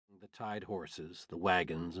tied horses, the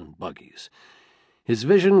wagons, and buggies. His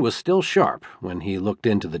vision was still sharp when he looked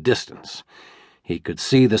into the distance. He could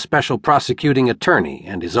see the special prosecuting attorney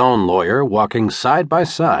and his own lawyer walking side by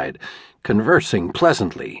side, conversing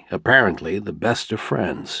pleasantly, apparently the best of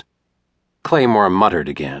friends. Claymore muttered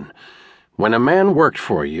again. When a man worked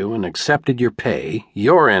for you and accepted your pay,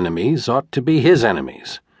 your enemies ought to be his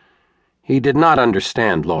enemies. He did not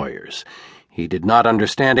understand lawyers. He did not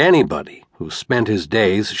understand anybody who spent his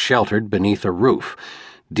days sheltered beneath a roof,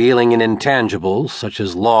 dealing in intangibles such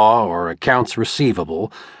as law or accounts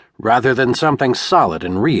receivable, rather than something solid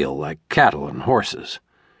and real like cattle and horses.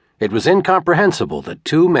 It was incomprehensible that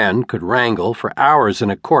two men could wrangle for hours in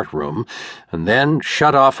a courtroom and then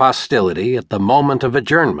shut off hostility at the moment of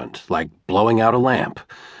adjournment, like blowing out a lamp.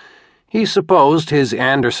 He supposed his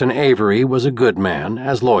Anderson Avery was a good man,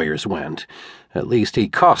 as lawyers went. At least he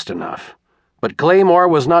cost enough. But Claymore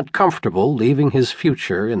was not comfortable leaving his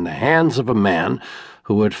future in the hands of a man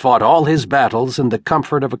who had fought all his battles in the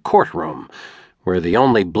comfort of a courtroom, where the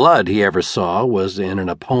only blood he ever saw was in an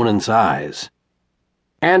opponent's eyes.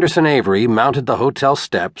 Anderson Avery mounted the hotel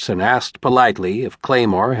steps and asked politely if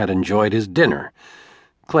Claymore had enjoyed his dinner.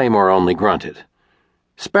 Claymore only grunted.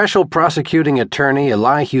 Special Prosecuting Attorney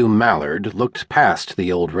Elihu Mallard looked past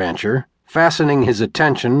the old rancher, fastening his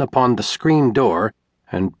attention upon the screen door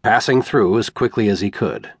and passing through as quickly as he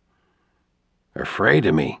could. Afraid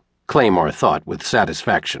of me, Claymore thought with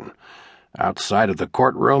satisfaction. Outside of the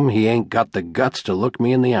courtroom, he ain't got the guts to look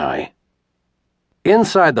me in the eye.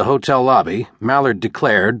 Inside the hotel lobby, Mallard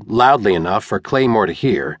declared, loudly enough for Claymore to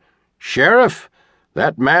hear, "Sheriff,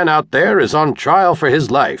 that man out there is on trial for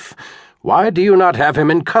his life. Why do you not have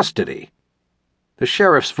him in custody?" The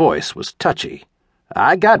sheriff's voice was touchy.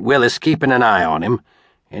 "I got Willis keeping an eye on him.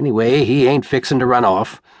 Anyway, he ain't fixin' to run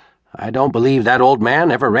off. I don't believe that old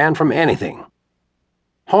man ever ran from anything."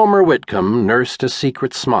 Homer Whitcomb nursed a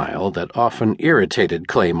secret smile that often irritated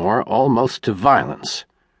Claymore almost to violence.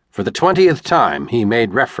 For the 20th time, he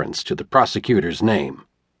made reference to the prosecutor's name.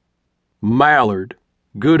 "Mallard.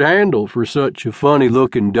 Good handle for such a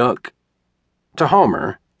funny-looking duck." To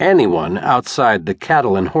Homer, anyone outside the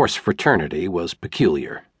cattle and horse fraternity was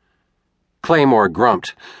peculiar. Claymore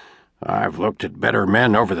grumped, "I've looked at better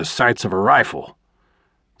men over the sights of a rifle."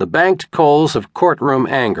 The banked coals of courtroom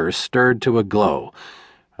anger stirred to a glow.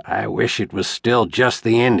 "I wish it was still just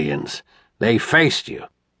the Indians. They faced you.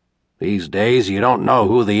 These days you don't know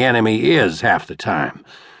who the enemy is half the time.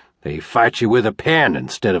 They fight you with a pen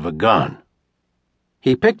instead of a gun."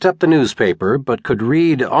 He picked up the newspaper but could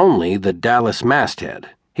read only the Dallas masthead.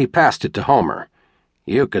 He passed it to Homer.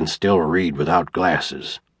 "You can still read without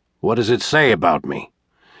glasses. What does it say about me?"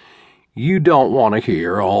 "You don't want to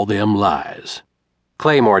hear all them lies,"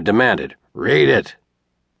 Claymore demanded. "Read it."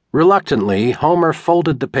 Reluctantly, Homer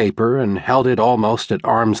folded the paper and held it almost at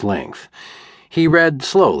arm's length. He read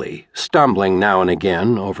slowly, stumbling now and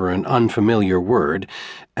again over an unfamiliar word,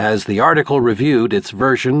 as the article reviewed its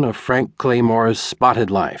version of Frank Claymore's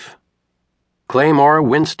spotted life. Claymore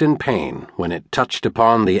winced in pain when it touched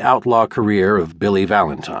upon the outlaw career of Billy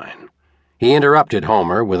Valentine. He interrupted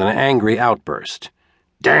Homer with an angry outburst.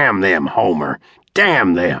 "Damn them, Homer!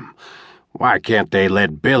 Damn them! Why can't they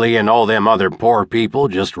let Billy and all them other poor people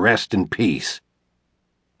just rest in peace?"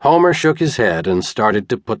 Homer shook his head and started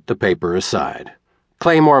to put the paper aside.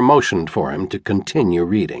 Claymore motioned for him to continue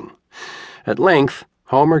reading. At length,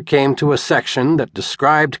 Homer came to a section that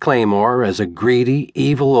described Claymore as a greedy,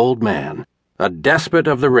 evil old man, a despot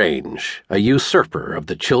of the range, a usurper of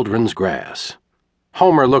the children's grass.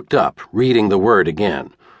 Homer looked up, reading the word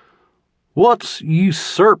again. "What's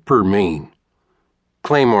usurper mean?"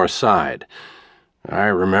 Claymore sighed. "I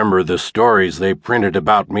remember the stories they printed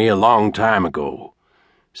about me a long time ago.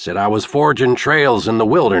 Said I was forging trails in the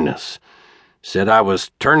wilderness. Said I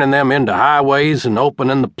was turning them into highways and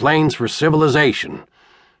opening the plains for civilization.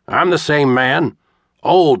 I'm the same man.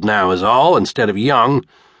 Old now is all, instead of young.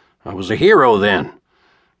 I was a hero then.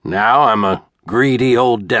 Now I'm a greedy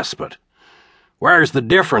old despot. Where's the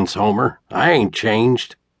difference, Homer? I ain't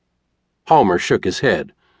changed." Homer shook his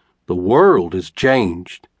head. "The world has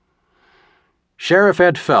changed." Sheriff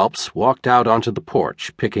Ed Phelps walked out onto the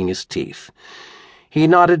porch, picking his teeth. He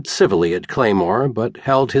nodded civilly at Claymore, but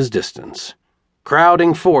held his distance.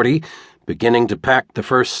 Crowding 40, beginning to pack the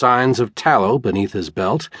first signs of tallow beneath his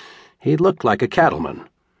belt, he looked like a cattleman.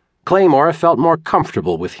 Claymore felt more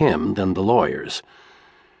comfortable with him than the lawyers.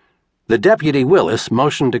 The deputy Willis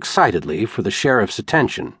motioned excitedly for the sheriff's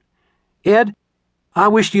attention. "Ed, I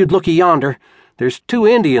wish you'd look yonder. There's 2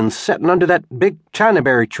 Indians settin' under that big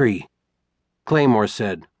chinaberry tree." Claymore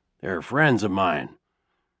said, "They're friends of mine."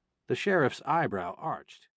 The sheriff's eyebrow arched.